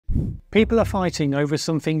People are fighting over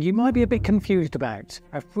something you might be a bit confused about.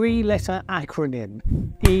 A three-letter acronym.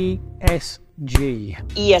 ESG.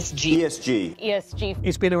 ESG. ESG. ESG.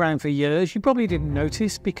 It's been around for years. You probably didn't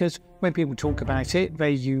notice because when people talk about it,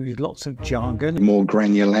 they use lots of jargon. More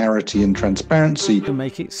granularity and transparency. To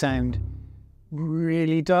make it sound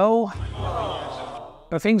really dull.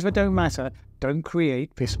 But things that don't matter don't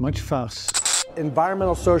create this much fuss.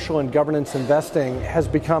 Environmental, social, and governance investing has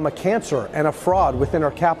become a cancer and a fraud within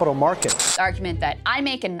our capital markets. The argument that I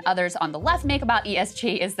make and others on the left make about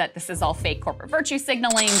ESG is that this is all fake corporate virtue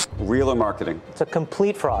signaling. Real or marketing. It's a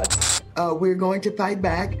complete fraud. We're going to fight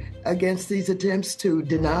back against these attempts to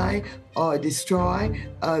deny or destroy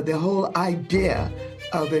the whole idea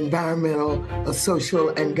of environmental, social,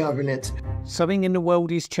 and governance. Something in the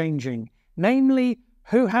world is changing, namely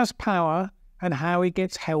who has power and how it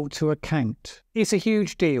gets held to account. It's a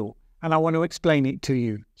huge deal, and I want to explain it to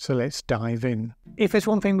you, so let's dive in. If there's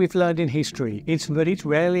one thing we've learned in history, it's that it's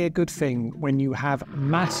rarely a good thing when you have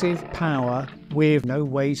massive power with no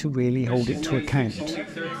way to really hold it to account.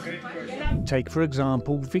 Take, for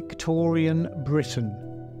example, Victorian Britain.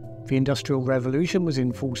 The Industrial Revolution was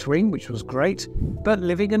in full swing, which was great, but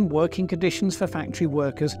living and working conditions for factory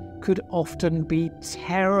workers could often be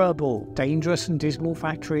terrible. Dangerous and dismal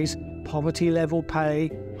factories, poverty-level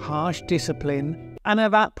pay, harsh discipline, and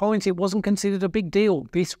at that point it wasn't considered a big deal.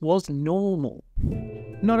 This was normal.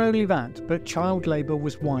 Not only that, but child labour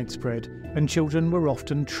was widespread, and children were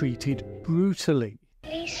often treated brutally.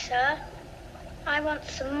 Please, sir, I want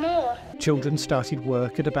some more. Children started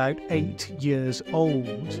work at about 8 years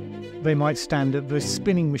old. They might stand at the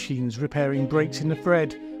spinning machines repairing breaks in the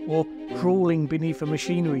thread, or crawling beneath the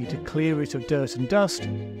machinery to clear it of dirt and dust,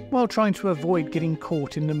 while trying to avoid getting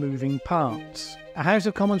caught in the moving parts. A House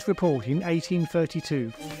of Commons report in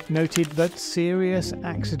 1832 noted that serious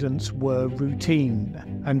accidents were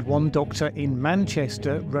routine, and one doctor in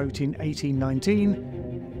Manchester wrote in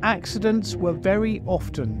 1819, accidents were very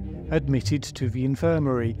often admitted to the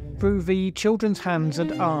infirmary through the children's hands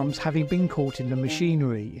and arms having been caught in the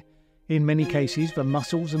machinery. In many cases, the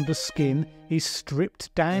muscles and the skin is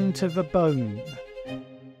stripped down to the bone.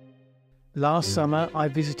 Last summer, I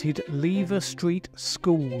visited Lever Street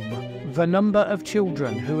School. The number of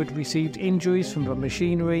children who had received injuries from the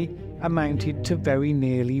machinery amounted to very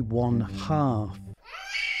nearly 1/2.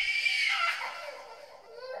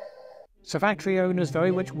 So factory owners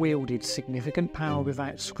very much wielded significant power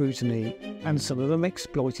without scrutiny, and some of them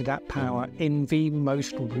exploited that power in the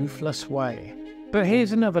most ruthless way. But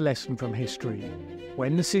here's another lesson from history.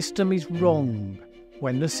 When the system is wrong,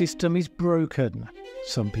 when the system is broken,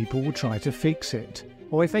 some people will try to fix it.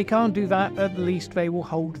 Or if they can't do that, at least they will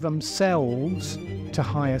hold themselves to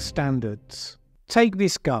higher standards. Take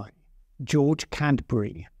this guy, George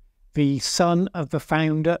Cadbury, the son of the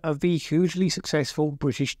founder of the hugely successful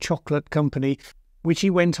British chocolate company, which he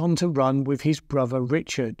went on to run with his brother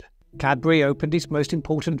Richard. Cadbury opened its most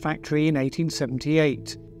important factory in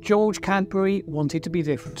 1878. George Cadbury wanted to be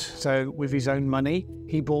different, so with his own money,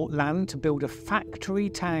 he bought land to build a factory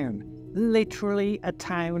town, literally a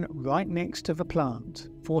town right next to the plant,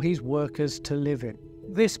 for his workers to live in.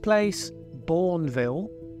 This place, Bourneville,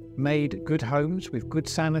 made good homes with good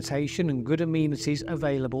sanitation and good amenities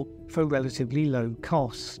available for relatively low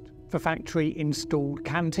cost. The factory installed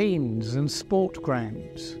canteens and sport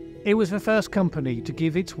grounds. It was the first company to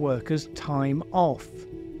give its workers time off.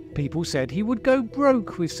 People said he would go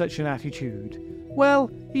broke with such an attitude.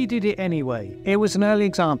 Well, he did it anyway. It was an early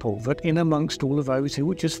example that in amongst all of those who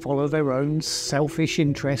would just follow their own selfish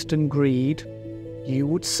interest and greed, you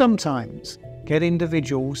would sometimes get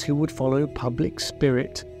individuals who would follow public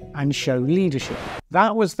spirit and show leadership.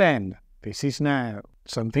 That was then. This is now.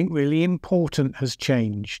 Something really important has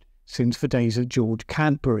changed since the days of George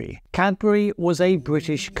Cadbury. Cadbury was a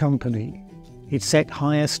British company. It set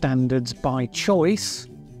higher standards by choice,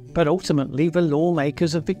 but ultimately the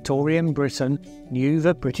lawmakers of Victorian Britain knew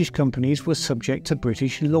that British companies were subject to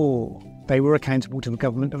British law. They were accountable to the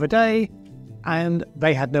government of the day, and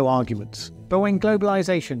they had no arguments. But when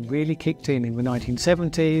globalisation really kicked in the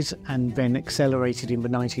 1970s and then accelerated in the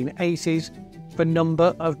 1980s, the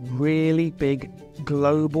number of really big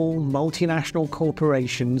global multinational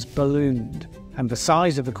corporations ballooned, and the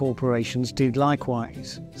size of the corporations did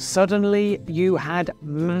likewise. Suddenly you had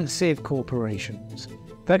massive corporations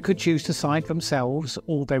that could choose to site themselves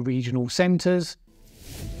or their regional centres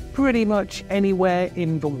pretty much anywhere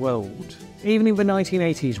in the world. Even in the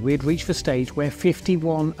 1980s, we had reached the stage where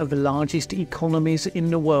 51 of the largest economies in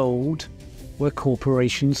the world were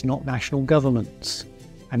corporations, not national governments.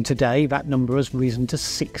 And today that number has risen to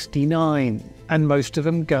 69. And most of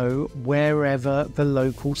them go wherever the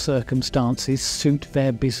local circumstances suit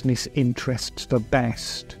their business interests the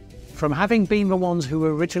best. From having been the ones who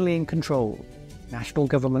were originally in control, national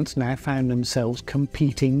governments now found themselves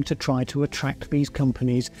competing to try to attract these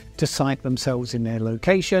companies to site themselves in their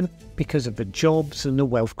location because of the jobs and the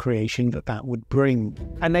wealth creation that would bring.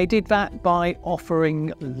 And they did that by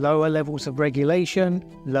offering lower levels of regulation,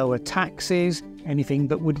 lower taxes, anything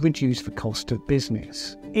that would reduce the cost of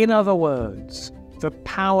business. In other words, the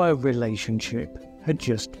power relationship had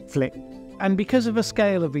just flipped. And because of the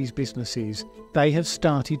scale of these businesses, they have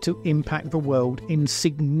started to impact the world in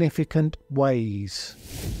significant ways.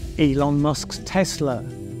 Elon Musk's Tesla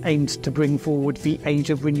aims to bring forward the age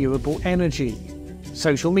of renewable energy.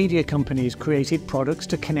 Social media companies created products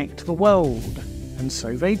to connect the world. And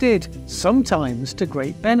so they did, sometimes to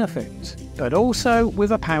great benefit, but also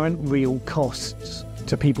with apparent real costs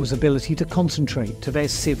to people's ability to concentrate, to their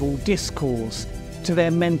civil discourse, to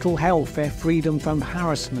their mental health, their freedom from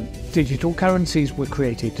harassment. Digital currencies were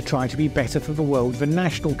created to try to be better for the world than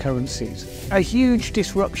national currencies. A huge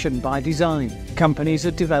disruption by design. Companies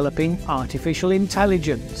are developing artificial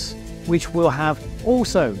intelligence, which will have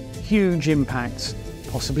also huge impacts,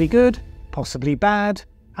 possibly good, possibly bad,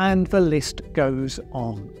 and the list goes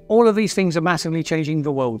on. All of these things are massively changing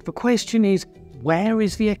the world. The question is, where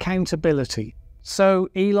is the accountability? So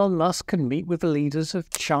Elon Musk can meet with the leaders of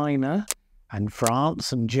China and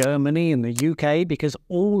France and Germany and the UK because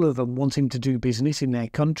all of them want him to do business in their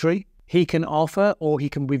country. He can offer or he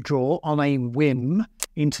can withdraw on a whim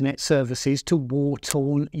internet services to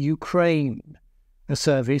war-torn Ukraine, a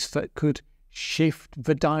service that could shift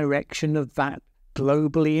the direction of that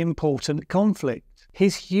globally important conflict.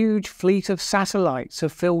 His huge fleet of satellites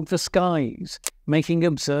have filled the skies, making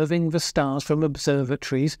observing the stars from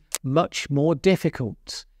observatories much more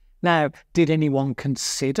difficult. Now, did anyone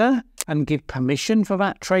consider and give permission for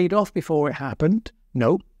that trade-off before it happened?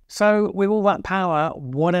 No. So, with all that power,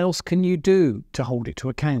 what else can you do to hold it to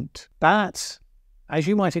account? That, as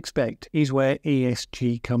you might expect, is where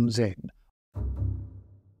ESG comes in.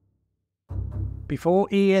 Before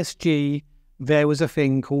ESG, there was a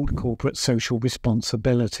thing called corporate social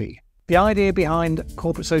responsibility. The idea behind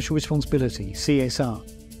corporate social responsibility,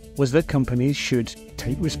 CSR, was that companies should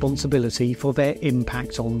take responsibility for their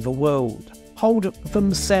impact on the world, hold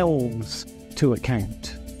themselves to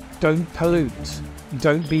account. Don't pollute.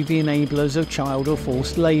 Don't be the enablers of child or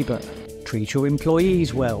forced labour. Treat your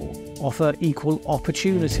employees well. Offer equal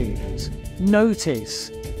opportunities.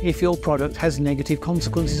 Notice if your product has negative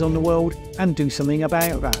consequences on the world and do something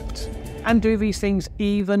about that. And do these things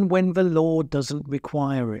even when the law doesn't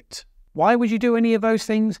require it. Why would you do any of those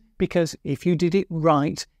things? Because if you did it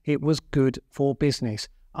right, it was good for business.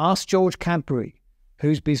 Ask George Cadbury,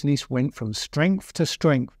 whose business went from strength to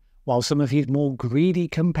strength, while some of his more greedy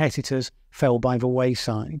competitors fell by the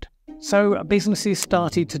wayside. So businesses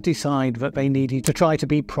started to decide that they needed to try to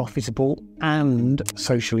be profitable and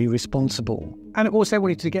socially responsible. And of course, they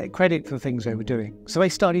wanted to get credit for the things they were doing. So they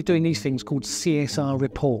started doing these things called CSR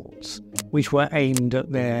reports, which were aimed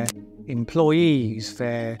at their employees,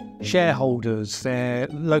 their shareholders, their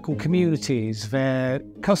local communities, their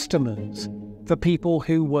customers, the people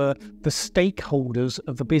who were the stakeholders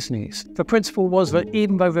of the business. The principle was that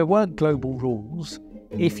even though there weren't global rules,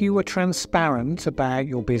 if you were transparent about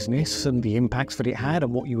your business and the impacts that it had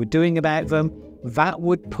and what you were doing about them, that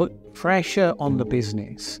would put pressure on the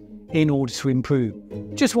business in order to improve.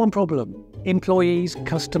 Just one problem: employees,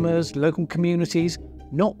 customers, local communities,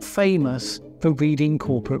 not famous for reading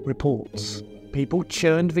corporate reports. People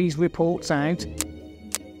churned these reports out.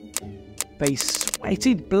 They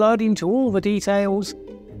sweated blood into all the details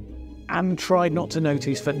and tried not to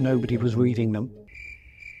notice that nobody was reading them.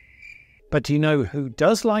 But do you know who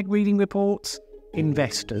does like reading reports?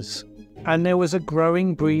 Investors. And there was a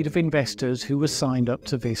growing breed of investors who were signed up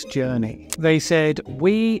to this journey. They said,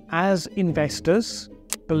 we as investors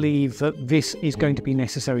believe that this is going to be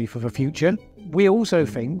necessary for the future. We also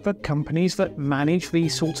think that companies that manage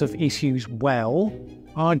these sorts of issues well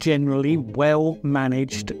are generally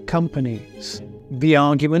well-managed companies. The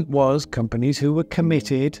argument was companies who were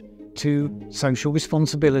committed to social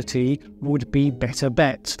responsibility would be better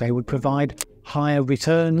bets. They would provide higher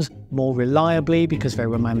returns more reliably because they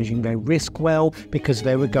were managing their risk well, because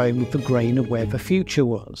they were going with the grain of where the future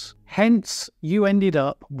was. Hence, you ended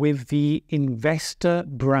up with the investor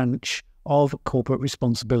branch of corporate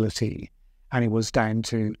responsibility. And it was down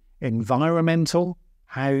to environmental,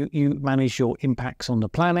 how you manage your impacts on the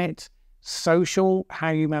planet, social, how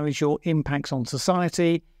you manage your impacts on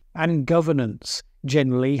society, and governance,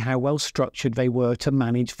 generally how well structured they were to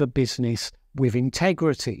manage the business with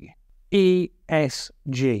integrity.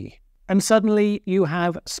 ESG. And suddenly you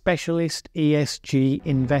have specialist ESG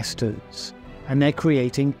investors, and they're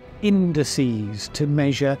creating indices to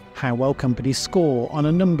measure how well companies score on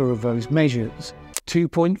a number of those measures.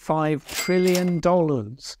 $2.5 trillion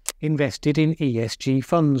invested in ESG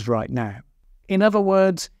funds right now. In other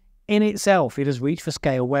words, in itself, it has reached the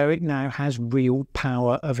scale where it now has real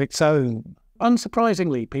power of its own.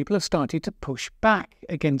 Unsurprisingly, people have started to push back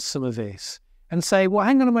against some of this and say, well,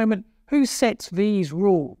 hang on a moment, who sets these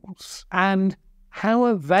rules? And how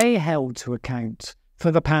are they held to account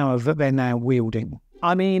for the power that they're now wielding?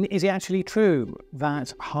 I mean, is it actually true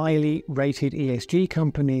that highly rated ESG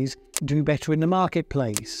companies do better in the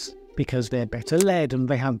marketplace because they're better led and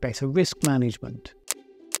they have better risk management?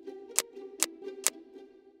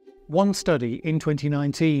 One study in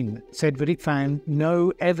 2019 said that it found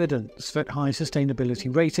no evidence that high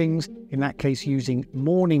sustainability ratings, in that case using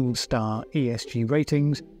Morningstar ESG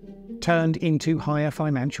ratings, turned into higher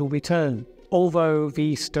financial return. Although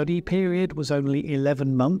the study period was only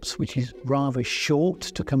 11 months, which is rather short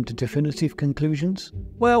to come to definitive conclusions,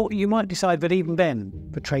 well, you might decide that even then,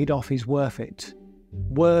 the trade-off is worth it.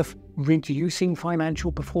 Worth reducing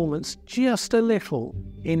financial performance just a little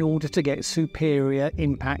in order to get superior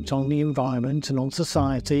impact on the environment and on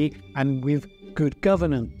society, and with good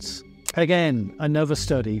governance. Again, another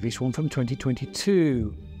study, this one from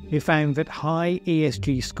 2022, it found that high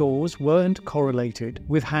ESG scores weren't correlated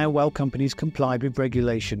with how well companies complied with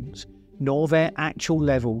regulations, nor their actual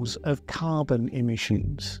levels of carbon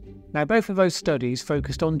emissions. Now, both of those studies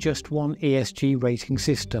focused on just one ESG rating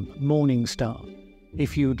system, Morningstar.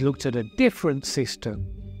 If you'd looked at a different system,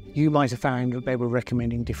 you might have found that they were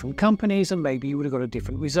recommending different companies and maybe you would have got a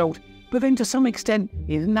different result. But then to some extent,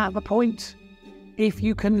 isn't that the point? If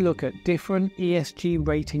you can look at different ESG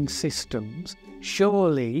rating systems,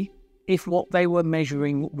 surely, if what they were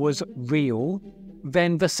measuring was real,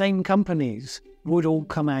 then the same companies would all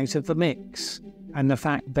come out of the mix. And the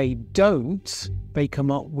fact they don't, they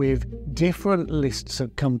come up with different lists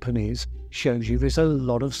of companies, shows you there's a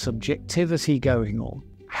lot of subjectivity going on.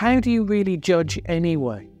 How do you really judge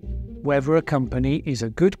anyway whether a company is a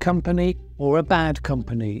good company or a bad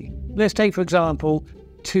company? Let's take, for example,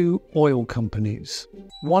 two oil companies.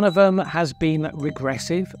 One of them has been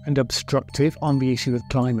regressive and obstructive on the issue of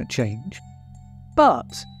climate change,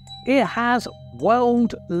 but it has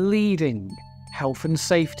world-leading health and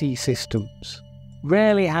safety systems,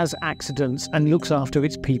 rarely has accidents and looks after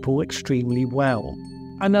its people extremely well.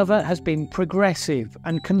 Another has been progressive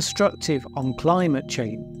and constructive on climate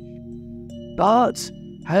change, but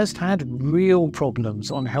has had real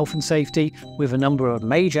problems on health and safety, with a number of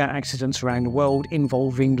major accidents around the world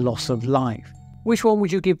involving loss of life. Which one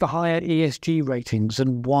would you give the higher ESG ratings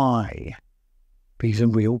and why? These are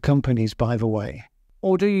real companies, by the way.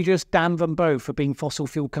 Or do you just damn them both for being fossil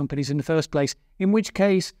fuel companies in the first place? In which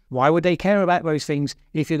case, why would they care about those things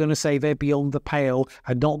if you're going to say they're beyond the pale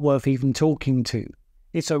and not worth even talking to?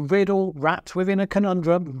 It's a riddle wrapped within a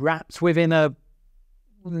conundrum, wrapped within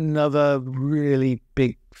another really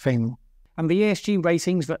big thing. And the ESG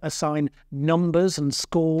ratings that assign numbers and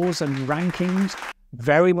scores and rankings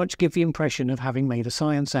very much give the impression of having made a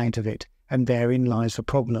science out of it, and therein lies the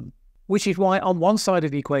problem. Which is why on one side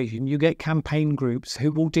of the equation you get campaign groups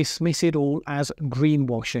who will dismiss it all as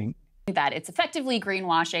greenwashing. That it's effectively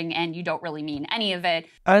greenwashing and you don't really mean any of it.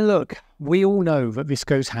 And look, we all know that this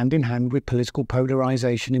goes hand in hand with political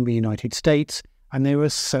polarization in the United States, and there are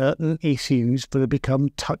certain issues that have become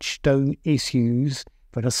touchstone issues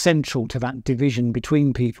that are central to that division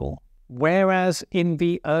between people. Whereas in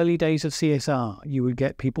the early days of CSR, you would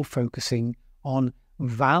get people focusing on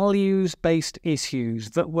values-based issues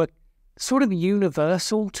that were sort of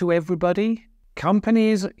universal to everybody.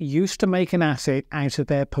 Companies used to make an asset out of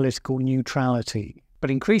their political neutrality,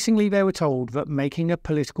 but increasingly they were told that making a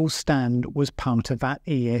political stand was part of that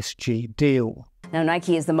ESG deal. Now,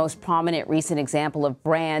 Nike is the most prominent recent example of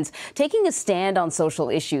brands taking a stand on social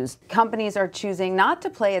issues. Companies are choosing not to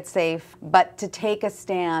play it safe, but to take a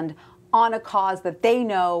stand on a cause that they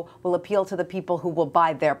know will appeal to the people who will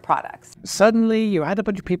buy their products. Suddenly, you had a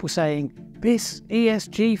bunch of people saying, this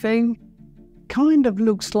ESG thing kind of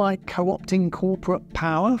looks like co-opting corporate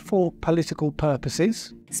power for political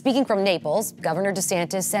purposes. Speaking from Naples, Governor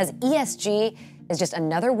DeSantis says ESG is just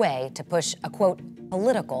another way to push a, quote,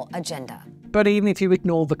 political agenda. But even if you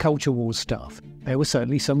ignore the culture war stuff, there were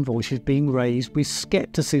certainly some voices being raised with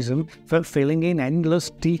skepticism that filling in endless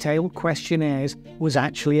detailed questionnaires was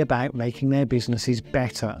actually about making their businesses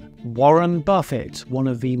better. Warren Buffett, one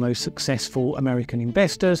of the most successful American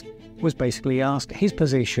investors, was basically asked his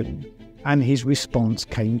position, and his response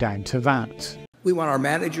came down to that. We want our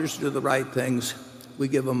managers to do the right things. We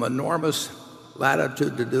give them enormous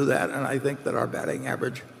latitude to do that, and I think that our batting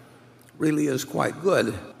average really is quite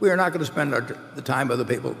good. We are not going to spend the time of the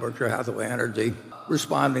people at Berkshire Hathaway Energy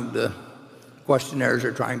responding to questionnaires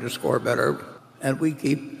or trying to score better, and we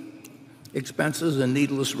keep expenses and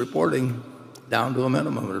needless reporting down to a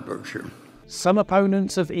minimum at Berkshire. Some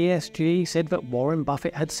opponents of ESG said that Warren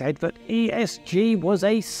Buffett had said that ESG was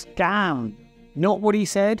a scam. Not what he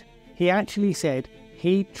said. He actually said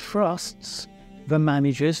he trusts the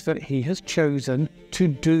managers that he has chosen to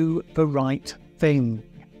do the right thing,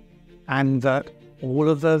 and that all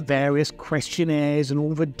of the various questionnaires and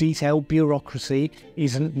all the detailed bureaucracy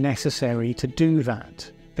isn't necessary to do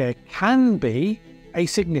that. There can be a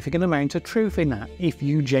significant amount of truth in that if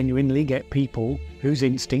you genuinely get people whose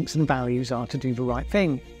instincts and values are to do the right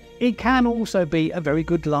thing. It can also be a very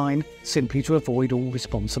good line simply to avoid all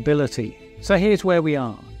responsibility. So here's where we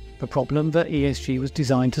are. The problem that ESG was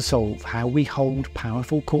designed to solve, how we hold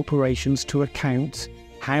powerful corporations to account,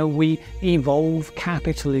 how we evolve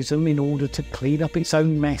capitalism in order to clean up its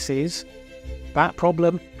own messes, that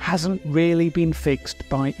problem hasn't really been fixed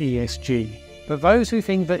by ESG. But those who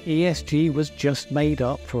think that ESG was just made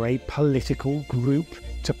up for a political group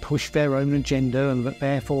to push their own agenda and that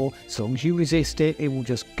therefore, as long as you resist it, it will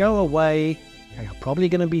just go away, they are probably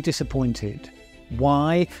going to be disappointed.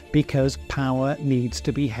 Why? Because power needs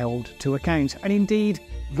to be held to account. And indeed,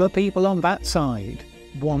 the people on that side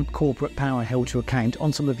want corporate power held to account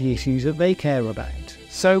on some of the issues that they care about.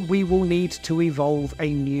 So we will need to evolve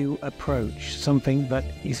a new approach, something that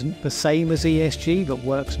isn't the same as ESG, that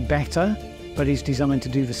works better, but is designed to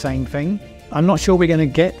do the same thing. I'm not sure we're going to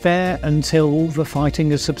get there until all the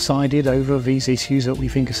fighting has subsided over these issues that we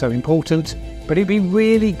think are so important, but it'd be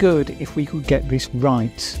really good if we could get this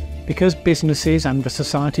right, because businesses and the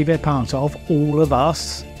society they're part of, all of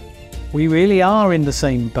us, we really are in the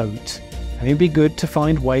same boat. And it'd be good to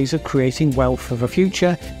find ways of creating wealth for the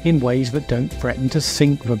future in ways that don't threaten to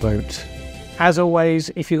sink the boat. As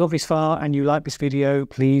always, if you got this far and you like this video,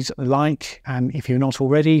 please like, and if you're not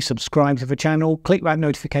already, subscribe to the channel, click that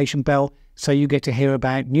notification bell so you get to hear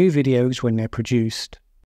about new videos when they're produced.